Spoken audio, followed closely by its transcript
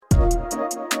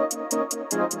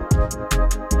Hi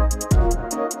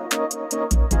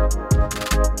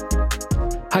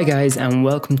guys, and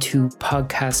welcome to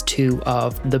podcast 2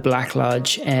 of The Black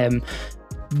Lodge.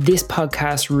 This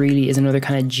podcast really is another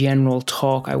kind of general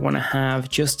talk I want to have,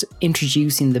 just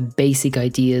introducing the basic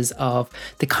ideas of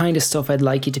the kind of stuff I'd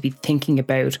like you to be thinking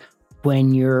about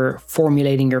when you're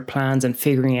formulating your plans and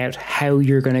figuring out how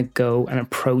you're going to go and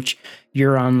approach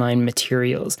your online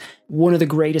materials. One of the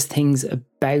greatest things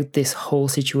about this whole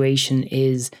situation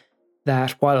is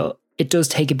that while it does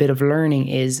take a bit of learning,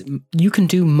 is you can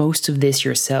do most of this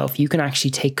yourself. You can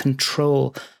actually take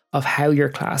control of how your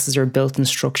classes are built and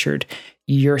structured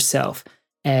yourself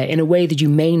in a way that you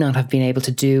may not have been able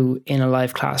to do in a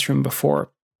live classroom before.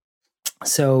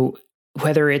 So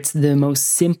whether it's the most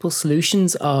simple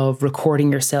solutions of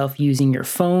recording yourself using your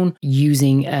phone,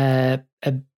 using a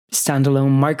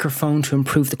standalone microphone to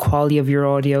improve the quality of your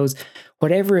audios,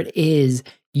 whatever it is,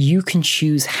 you can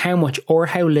choose how much or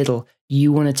how little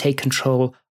you want to take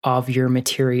control of your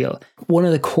material. One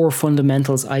of the core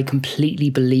fundamentals I completely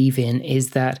believe in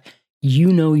is that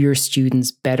you know your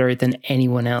students better than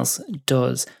anyone else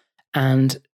does.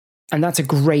 And that's a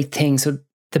great thing. So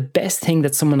the best thing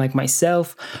that someone like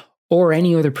myself or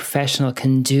any other professional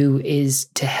can do is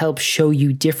to help show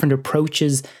you different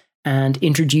approaches and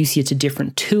introduce you to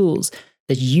different tools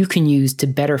that you can use to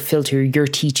better filter your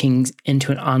teachings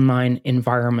into an online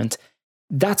environment.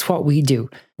 That's what we do.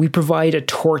 We provide a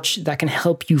torch that can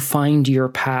help you find your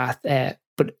path,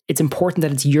 but it's important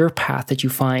that it's your path that you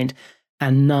find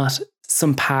and not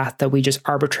some path that we just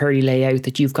arbitrarily lay out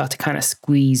that you've got to kind of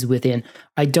squeeze within.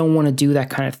 I don't want to do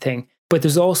that kind of thing. But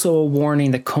there's also a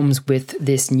warning that comes with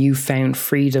this newfound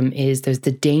freedom is there's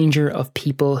the danger of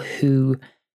people who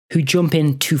jump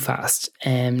in too fast.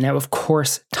 Now, of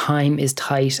course, time is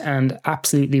tight and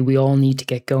absolutely we all need to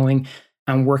get going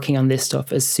and working on this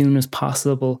stuff as soon as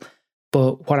possible.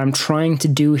 But what I'm trying to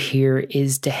do here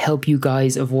is to help you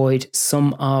guys avoid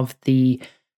some of the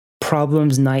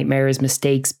problems, nightmares,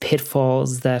 mistakes,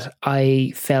 pitfalls that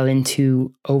I fell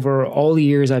into over all the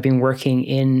years I've been working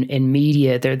in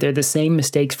media. They're the same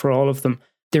mistakes for all of them.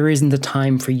 There isn't the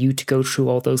time for you to go through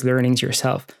all those learnings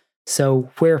yourself.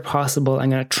 So where possible,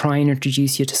 I'm going to try and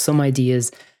introduce you to some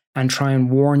ideas and try and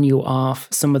warn you off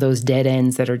some of those dead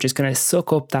ends that are just going to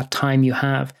suck up that time you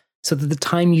have, so that the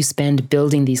time you spend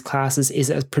building these classes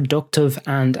is as productive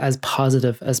and as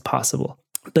positive as possible.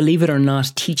 Believe it or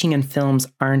not, teaching and films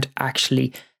aren't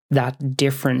actually that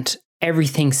different.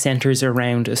 Everything centers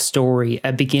around a story,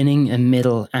 a beginning, a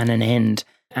middle, and an end.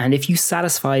 And if you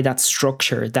satisfy that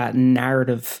structure, that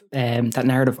narrative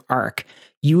arc,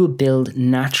 you will build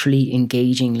naturally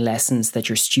engaging lessons that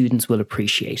your students will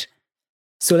appreciate.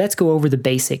 So let's go over the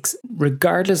basics.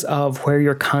 Regardless of where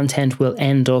your content will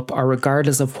end up, or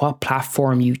regardless of what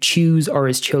platform you choose or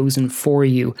is chosen for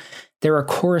you, there are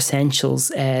core essentials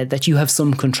that you have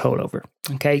some control over.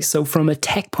 Okay, so from a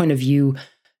tech point of view,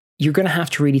 you're going to have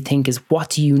to really think is what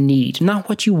do you need? Not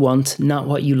what you want, not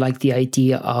what you like the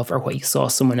idea of or what you saw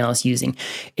someone else using.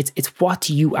 It's what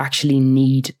do you actually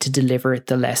need to deliver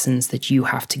the lessons that you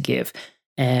have to give.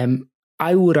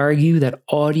 I would argue that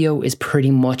audio is pretty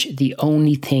much the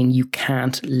only thing you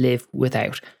can't live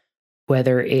without.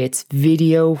 Whether it's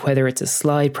video, whether it's a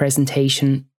slide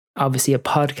presentation, obviously a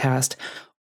podcast,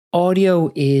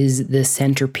 audio is the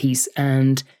centerpiece.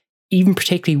 And even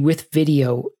particularly with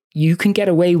video, you can get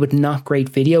away with not great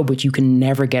video, but you can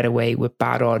never get away with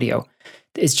bad audio.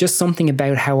 It's just something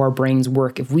about how our brains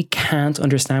work. If we can't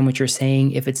understand what you're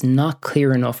saying, if it's not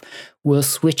clear enough, we'll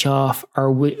switch off.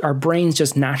 Our brains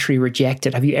just naturally reject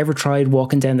it. Have you ever tried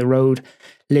walking down the road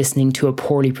listening to a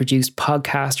poorly produced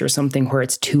podcast or something where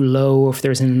it's too low, or if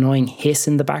there's an annoying hiss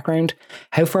in the background?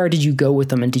 How far did you go with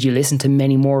them, and did you listen to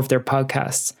many more of their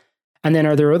podcasts? And then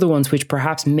are there other ones which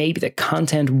perhaps maybe the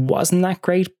content wasn't that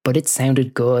great, but it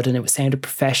sounded good and it sounded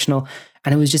professional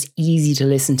and it was just easy to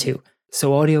listen to?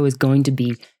 So audio is going to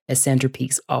be a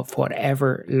centerpiece of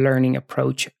whatever learning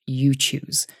approach you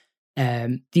choose.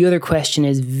 The other question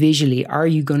is visually, are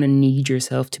you going to need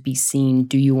yourself to be seen?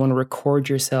 Do you want to record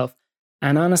yourself?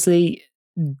 And honestly,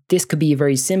 this could be a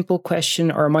very simple question,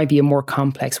 or it might be a more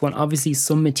complex one. Obviously,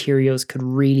 some materials could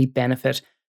really benefit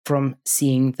from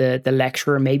seeing the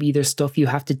lecturer. Maybe there's stuff you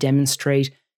have to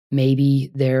demonstrate.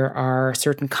 Maybe there are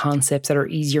certain concepts that are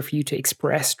easier for you to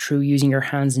express through using your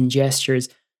hands and gestures.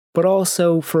 But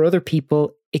also for other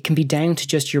people, it can be down to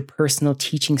just your personal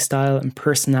teaching style and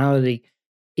personality.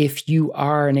 If you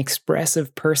are an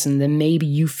expressive person, then maybe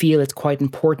you feel it's quite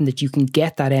important that you can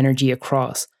get that energy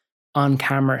across on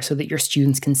camera so that your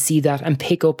students can see that and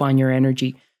pick up on your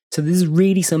energy. So this is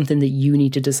really something that you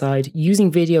need to decide.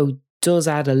 Using video does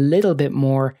add a little bit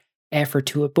more effort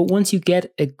to it. But once you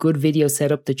get a good video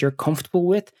set up that you're comfortable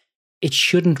with, it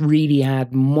shouldn't really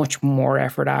add much more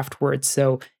effort afterwards.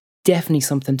 So definitely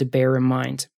something to bear in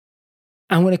mind.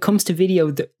 And when it comes to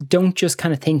video, don't just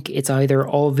kind of think it's either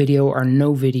all video or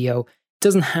no video. It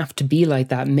doesn't have to be like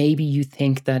that. Maybe you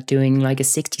think that doing like a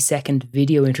 60-second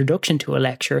video introduction to a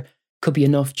lecture could be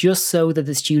enough, just so that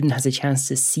the student has a chance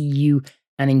to see you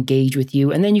and engage with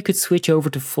you. And then you could switch over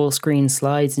to full screen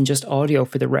slides and just audio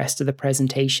for the rest of the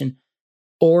presentation.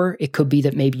 Or it could be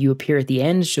that maybe you appear at the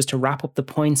end just to wrap up the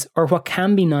points. Or what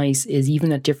can be nice is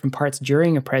even at different parts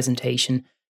during a presentation,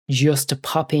 just to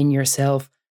pop in yourself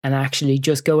and actually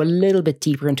just go a little bit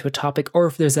deeper into a topic. Or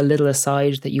if there's a little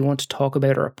aside that you want to talk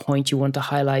about or a point you want to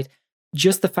highlight,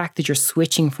 just the fact that you're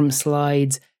switching from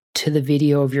slides to the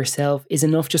video of yourself is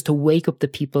enough just to wake up the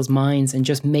people's minds and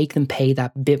just make them pay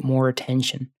that bit more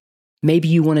attention. Maybe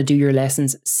you want to do your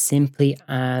lessons simply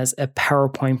as a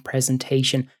PowerPoint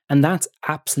presentation, and that's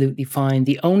absolutely fine.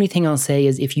 The only thing I'll say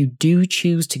is if you do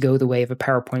choose to go the way of a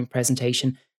PowerPoint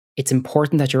presentation, it's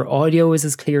important that your audio is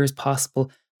as clear as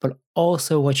possible, but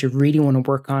also what you really want to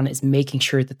work on is making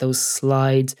sure that those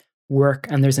slides work.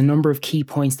 And there's a number of key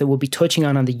points that we'll be touching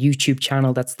on the YouTube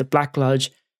channel. That's the Black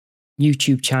Lodge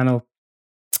YouTube channel,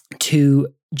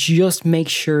 to just make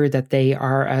sure that they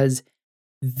are as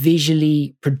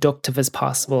visually productive as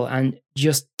possible. And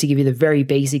just to give you the very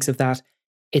basics of that,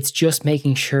 it's just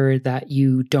making sure that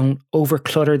you don't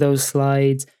overclutter those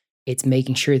slides. It's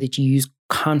making sure that you use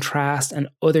contrast and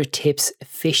other tips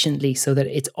efficiently so that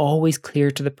it's always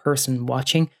clear to the person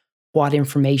watching what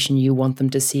information you want them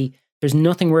to see. There's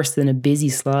nothing worse than a busy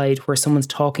slide where someone's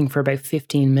talking for about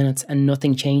 15 minutes and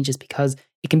nothing changes, because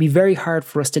it can be very hard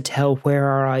for us to tell where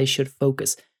our eyes should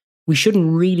focus. We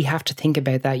shouldn't really have to think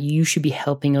about that. You should be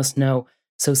helping us know.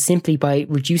 So simply by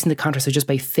reducing the contrast, so just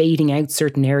by fading out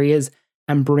certain areas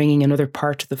and bringing another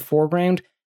part to the foreground,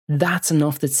 that's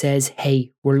enough that says,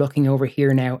 hey, we're looking over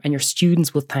here now, and your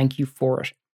students will thank you for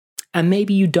it. And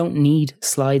maybe you don't need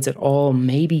slides at all.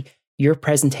 Maybe your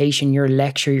presentation, your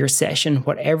lecture, your session,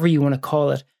 whatever you want to call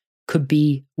it, could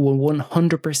be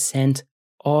 100%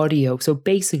 audio. So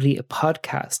basically a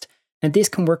podcast. And this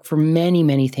can work for many,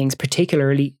 many things,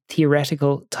 particularly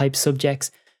theoretical type subjects.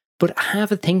 But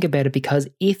have a think about it, because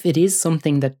if it is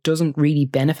something that doesn't really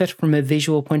benefit from a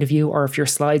visual point of view, or if your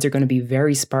slides are going to be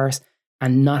very sparse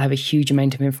and not have a huge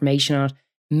amount of information on it,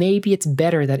 maybe it's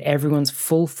better that everyone's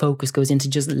full focus goes into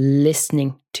just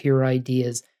listening to your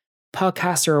ideas.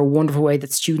 Podcasts are a wonderful way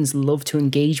that students love to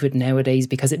engage with nowadays,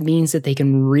 because it means that they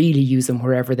can really use them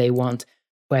wherever they want,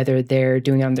 whether they're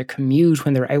doing it on their commute,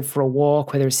 when they're out for a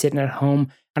walk, whether they're sitting at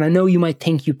home. And I know you might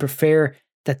think you prefer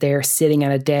that they're sitting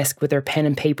at a desk with their pen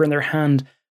and paper in their hand,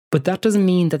 but that doesn't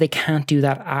mean that they can't do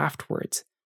that afterwards.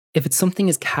 If it's something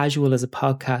as casual as a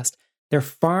podcast, they're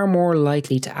far more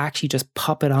likely to actually just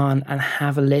pop it on and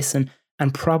have a listen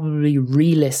and probably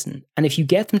re-listen. And if you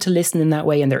get them to listen in that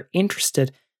way and they're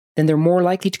interested, then they're more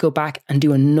likely to go back and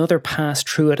do another pass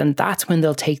through it. And that's when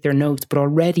they'll take their notes. But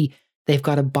already they've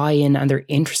got a buy-in and they're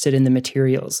interested in the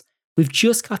materials. We've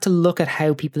just got to look at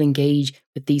how people engage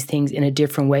with these things in a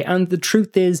different way. And the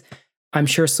truth is, I'm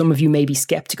sure some of you may be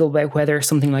skeptical about whether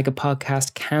something like a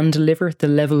podcast can deliver the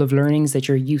level of learnings that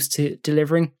you're used to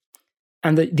delivering.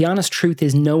 And the honest truth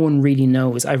is, no one really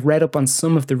knows. I've read up on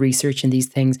some of the research in these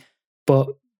things, but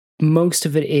most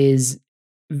of it is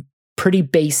pretty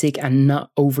basic and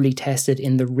not overly tested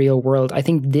in the real world. I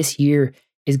think this year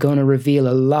is going to reveal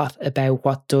a lot about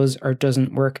what does or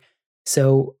doesn't work.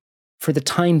 So for the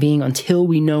time being, until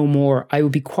we know more, I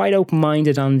would be quite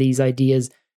open-minded on these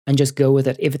ideas and just go with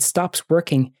it. If it stops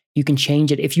working, you can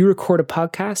change it. If you record a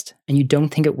podcast and you don't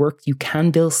think it worked, you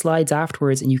can build slides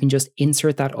afterwards and you can just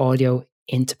insert that audio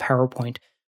into PowerPoint.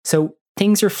 So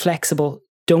things are flexible.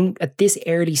 Don't, at this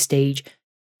early stage,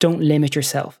 don't limit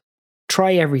yourself.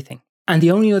 Try everything. And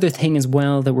the only other thing as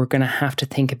well that we're going to have to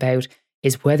think about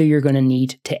is whether you're going to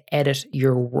need to edit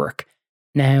your work.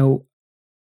 Now,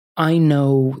 I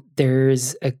know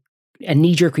there's a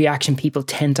knee-jerk reaction people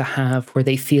tend to have where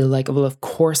they feel like, well, of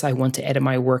course I want to edit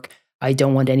my work. I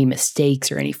don't want any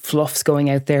mistakes or any fluffs going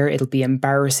out there. It'll be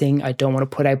embarrassing. I don't want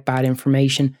to put out bad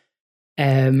information.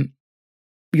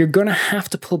 You're going to have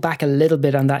to pull back a little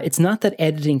bit on that. It's not that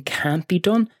editing can't be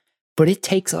done, but it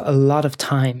takes a lot of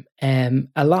time,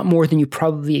 a lot more than you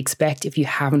probably expect if you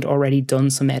haven't already done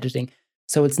some editing.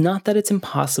 So it's not that it's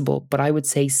impossible, but I would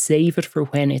say save it for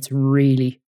when it's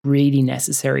really, really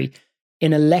necessary.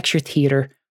 In a lecture theatre,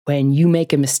 when you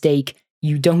make a mistake,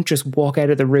 you don't just walk out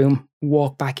of the room,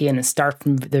 walk back in and start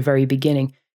from the very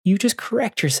beginning. You just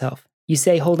correct yourself. You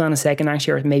say, hold on a second,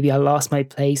 actually, or maybe I lost my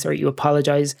place, or you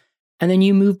apologize, and then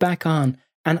you move back on.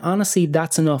 And honestly,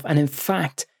 that's enough. And in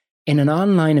fact, in an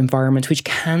online environment, which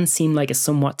can seem like a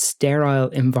somewhat sterile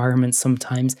environment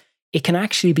sometimes, it can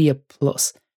actually be a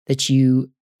plus that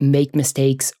you make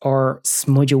mistakes or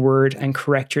smudge a word and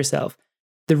correct yourself.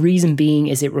 The reason being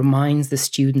is it reminds the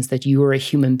students that you are a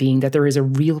human being, that there is a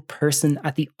real person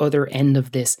at the other end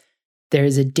of this. There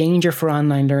is a danger for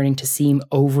online learning to seem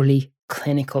overly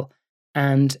clinical.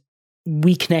 And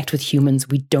we connect with humans,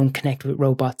 we don't connect with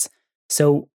robots.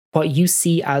 So what you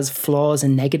see as flaws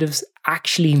and negatives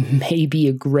actually may be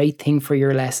a great thing for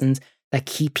your lessons that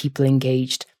keep people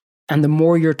engaged. And the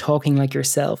more you're talking like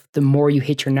yourself, the more you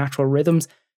hit your natural rhythms,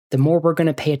 the more we're going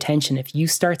to pay attention. If you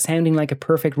start sounding like a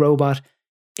perfect robot,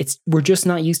 we're just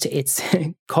not used to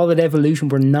it. Call it evolution.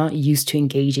 We're not used to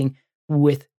engaging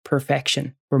with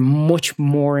perfection. We're much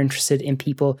more interested in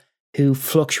people who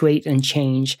fluctuate and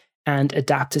change and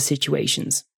adapt to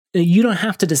situations. You don't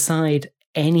have to decide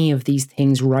any of these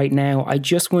things right now. I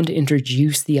just want to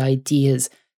introduce the ideas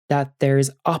that there's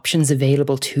options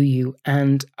available to you,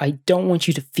 and I don't want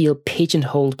you to feel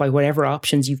pigeonholed by whatever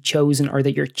options you've chosen or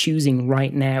that you're choosing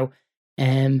right now.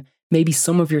 Maybe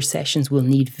some of your sessions will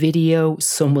need video,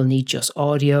 some will need just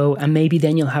audio, and maybe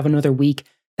then you'll have another week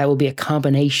that will be a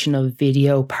combination of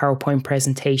video, PowerPoint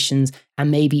presentations, and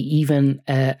maybe even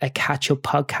a catch-up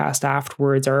podcast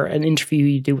afterwards, or an interview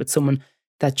you do with someone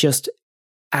that just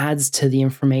adds to the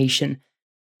information.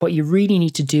 What you really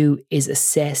need to do is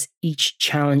assess each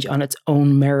challenge on its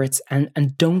own merits,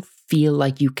 and don't feel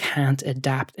like you can't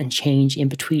adapt and change in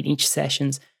between each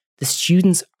sessions. The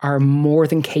students are more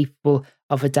than capable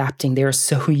of adapting. They are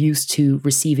so used to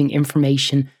receiving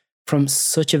information from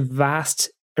such a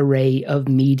vast array of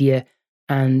media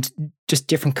and just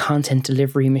different content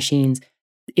delivery machines.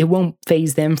 It won't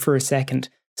faze them for a second.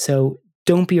 So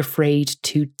don't be afraid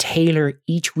to tailor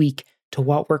each week to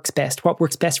what works best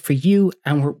for you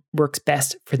and what works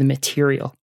best for the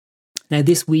material. Now,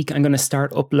 this week, I'm going to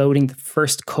start uploading the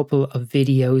first couple of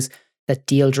videos that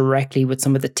deal directly with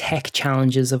some of the tech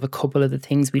challenges of a couple of the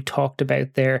things we talked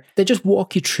about there. They just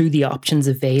walk you through the options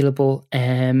available,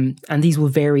 and these will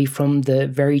vary from the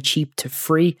very cheap to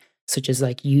free, such as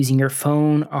like using your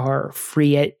phone or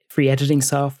free editing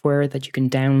software that you can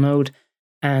download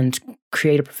and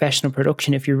create a professional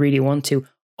production if you really want to,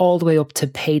 all the way up to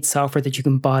paid software that you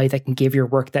can buy that can give your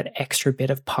work that extra bit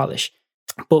of polish.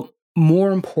 But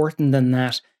more important than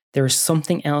that, there is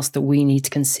something else that we need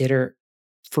to consider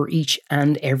for each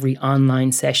and every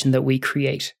online session that we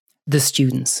create. The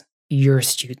students, your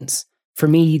students. For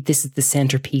me, this is the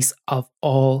centerpiece of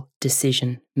all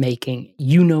decision making.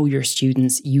 You know your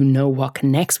students, you know what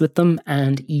connects with them,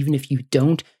 and even if you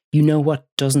don't, you know what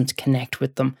doesn't connect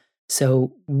with them.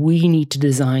 So we need to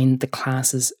design the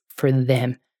classes for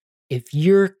them. If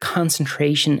your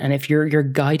concentration and if your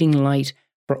guiding light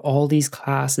for all these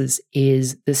classes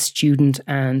is the student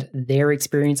and their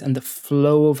experience and the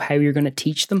flow of how you're going to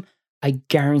teach them, I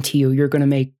guarantee you're going to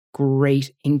make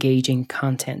great, engaging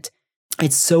content.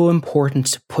 It's so important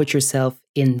to put yourself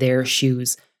in their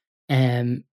shoes.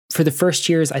 For the first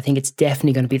years, I think it's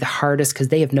definitely going to be the hardest because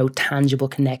they have no tangible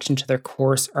connection to their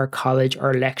course or college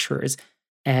or lecturers.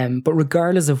 But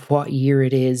regardless of what year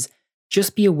it is,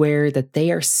 just be aware that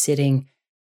they are sitting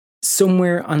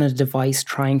somewhere on a device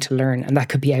trying to learn. And that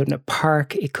could be out in a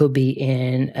park, it could be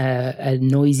in a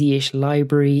noisy-ish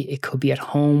library, it could be at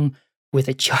home with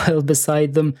a child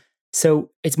beside them. So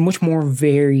it's much more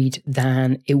varied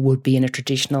than it would be in a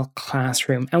traditional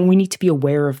classroom. And we need to be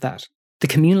aware of that. The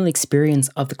communal experience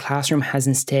of the classroom has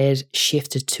instead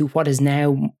shifted to what is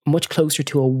now much closer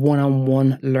to a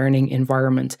one-on-one learning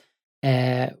environment.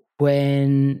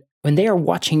 When they are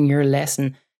watching your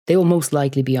lesson, they will most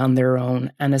likely be on their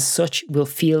own, and as such will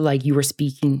feel like you are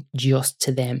speaking just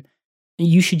to them.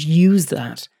 You should use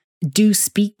that. Do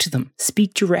speak to them.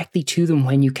 Speak directly to them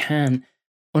when you can.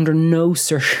 Under no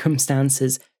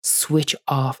circumstances, switch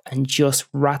off and just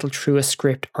rattle through a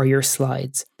script or your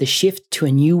slides. The shift to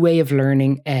a new way of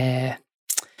learning, it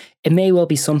may well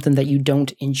be something that you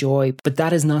don't enjoy, but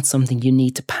that is not something you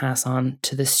need to pass on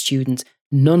to the students.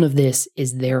 None of this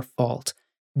is their fault.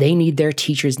 They need their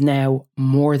teachers now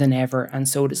more than ever, and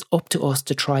so it is up to us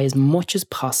to try as much as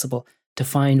possible to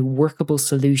find workable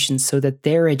solutions so that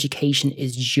their education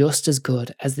is just as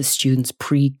good as the students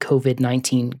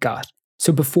pre-COVID-19 got.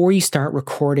 So before you start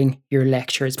recording your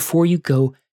lectures, before you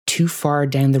go too far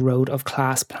down the road of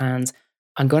class plans,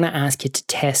 I'm going to ask you to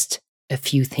test a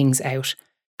few things out.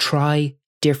 Try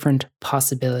different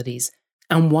possibilities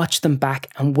and watch them back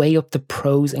and weigh up the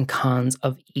pros and cons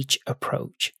of each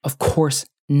approach. Of course,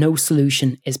 no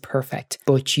solution is perfect,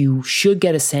 but you should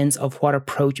get a sense of what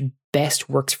approach best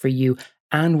works for you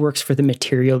and works for the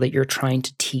material that you're trying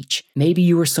to teach. Maybe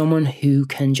you are someone who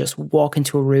can just walk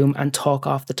into a room and talk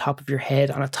off the top of your head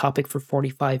on a topic for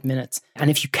 45 minutes. And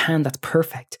if you can, that's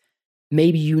perfect.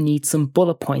 Maybe you need some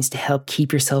bullet points to help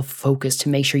keep yourself focused, to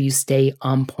make sure you stay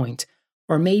on point.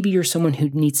 Or maybe you're someone who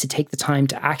needs to take the time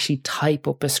to actually type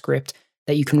up a script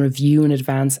that you can review in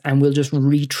advance and will just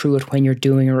read through it when you're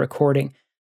doing a recording.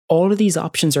 All of these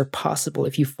options are possible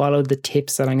if you follow the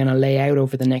tips that I'm going to lay out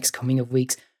over the next coming of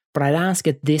weeks. But I'd ask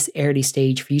at this early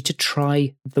stage for you to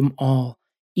try them all.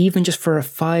 Even just for a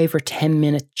 5 or 10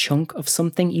 minute chunk of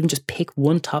something, even just pick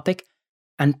one topic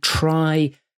and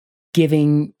try give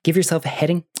yourself a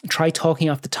heading. Try talking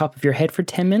off the top of your head for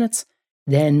 10 minutes.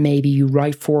 Then maybe you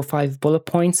write 4 or 5 bullet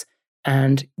points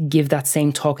and give that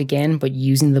same talk again, but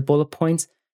using the bullet points.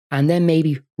 And then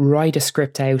maybe write a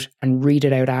script out and read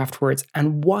it out afterwards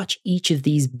and watch each of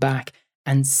these back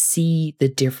and see the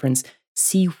difference.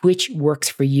 See which works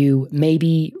for you.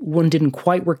 Maybe one didn't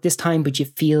quite work this time, but you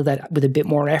feel that with a bit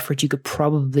more effort, you could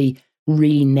probably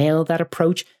really nail that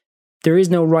approach. There is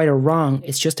no right or wrong.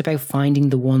 It's just about finding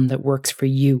the one that works for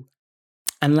you.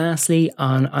 And lastly,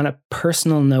 on a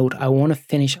personal note, I want to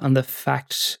finish on the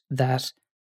fact that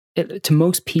to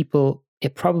most people,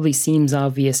 it probably seems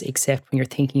obvious, except when you're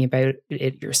thinking about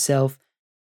it yourself.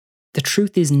 The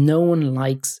truth is, no one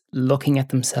likes looking at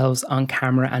themselves on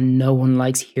camera and no one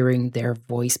likes hearing their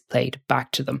voice played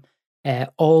back to them.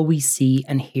 All we see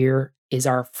and hear is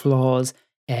our flaws.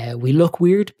 We look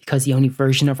weird because the only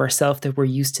version of ourselves that we're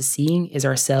used to seeing is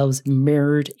ourselves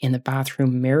mirrored in a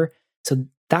bathroom mirror. So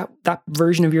that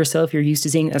version of yourself you're used to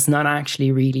seeing, that's not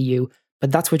actually really you,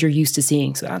 but that's what you're used to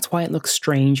seeing. So that's why it looks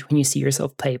strange when you see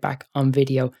yourself play back on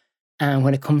video. And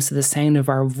when it comes to the sound of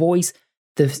our voice,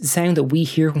 the sound that we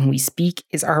hear when we speak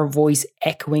is our voice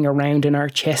echoing around in our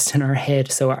chest and our head.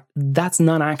 So that's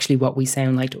not actually what we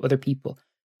sound like to other people.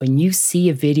 When you see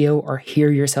a video or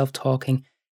hear yourself talking,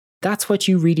 that's what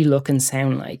you really look and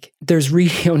sound like. There's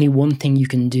really only one thing you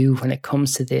can do when it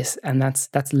comes to this, and that's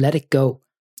let it go.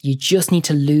 You just need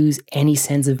to lose any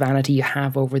sense of vanity you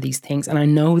have over these things. And I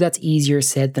know that's easier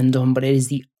said than done, but it is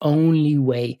the only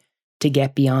way to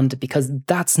get beyond it, because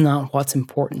that's not what's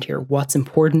important here. What's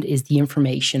important is the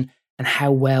information and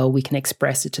how well we can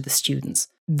express it to the students.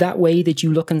 That way that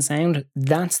you look and sound,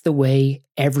 that's the way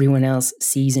everyone else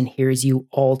sees and hears you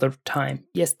all the time.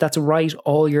 Yes, that's right.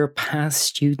 All your past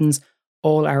students,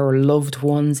 all our loved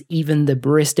ones, even the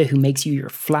barista who makes you your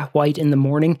flat white in the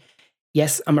morning.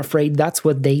 Yes, I'm afraid that's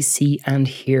what they see and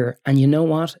hear. And you know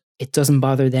what? It doesn't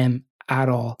bother them at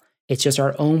all. It's just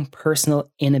our own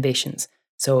personal inhibitions.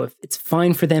 So if it's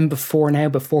fine for them before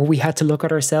we had to look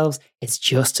at ourselves, it's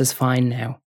just as fine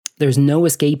now. There's no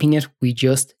escaping it. We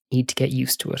just need to get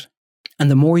used to it. And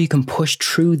the more you can push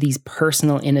through these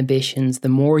personal inhibitions, the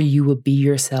more you will be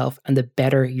yourself and the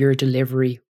better your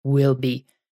delivery will be.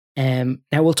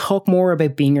 Now we'll talk more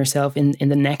about being yourself in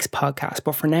the next podcast,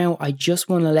 but for now, I just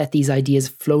want to let these ideas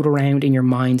float around in your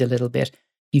mind a little bit.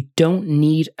 You don't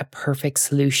need a perfect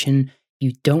solution.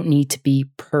 You don't need to be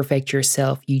perfect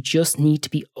yourself. You just need to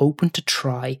be open to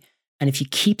try. And if you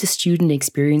keep the student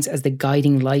experience as the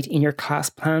guiding light in your class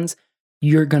plans,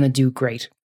 you're going to do great.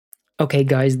 Okay,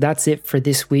 guys, that's it for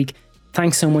this week.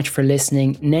 Thanks so much for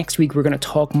listening. Next week, we're going to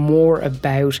talk more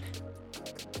about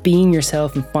being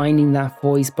yourself and finding that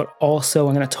voice, but also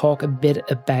I'm going to talk a bit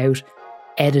about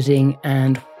editing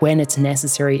and when it's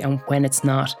necessary and when it's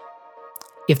not.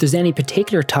 If there's any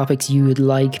particular topics you would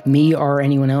like me or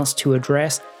anyone else to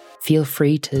address, feel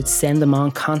free to send them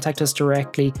on, contact us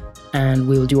directly, and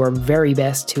we'll do our very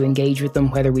best to engage with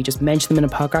them, whether we just mention them in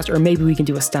a podcast or maybe we can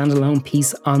do a standalone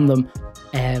piece on them.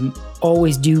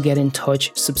 Always do get in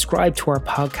touch, subscribe to our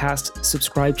podcast,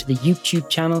 subscribe to the YouTube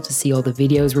channel to see all the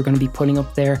videos we're going to be putting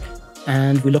up there,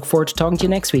 and we look forward to talking to you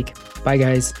next week. Bye,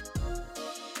 guys.